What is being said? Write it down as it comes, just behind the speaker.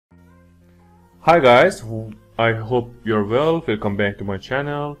Hi guys, I hope you're well. Welcome back to my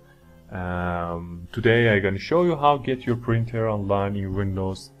channel. Today I'm gonna show you how to get your printer online in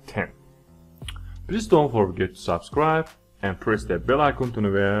Windows 10. Please don't forget to subscribe and press the bell icon to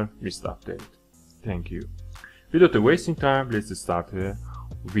never miss the update. Thank you. Without wasting time, let's start the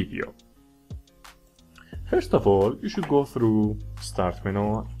video. First of all, you should go through Start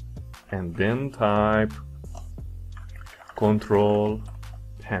menu and then type Control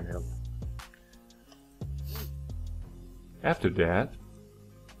Panel. After that,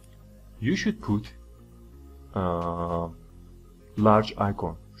 you should put large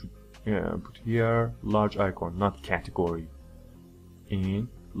icon. Put here large icon, not category. In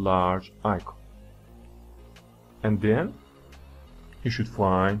large icon, and then you should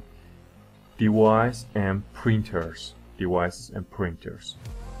find device and printers. Devices and printers.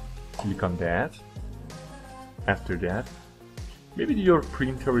 Click on that. After that, maybe your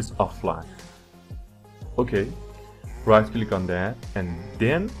printer is offline. Okay. Right click on that and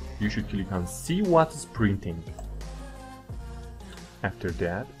then you should click on see what is printing. After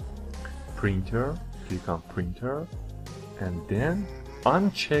that, printer, click on printer and then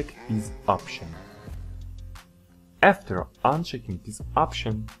uncheck this option. After unchecking this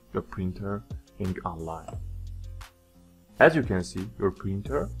option, your printer will be online. As you can see, your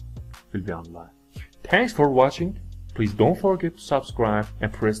printer will be online. Thanks for watching. Please don't forget to subscribe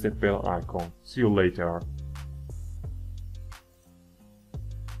and press that bell icon. See you later.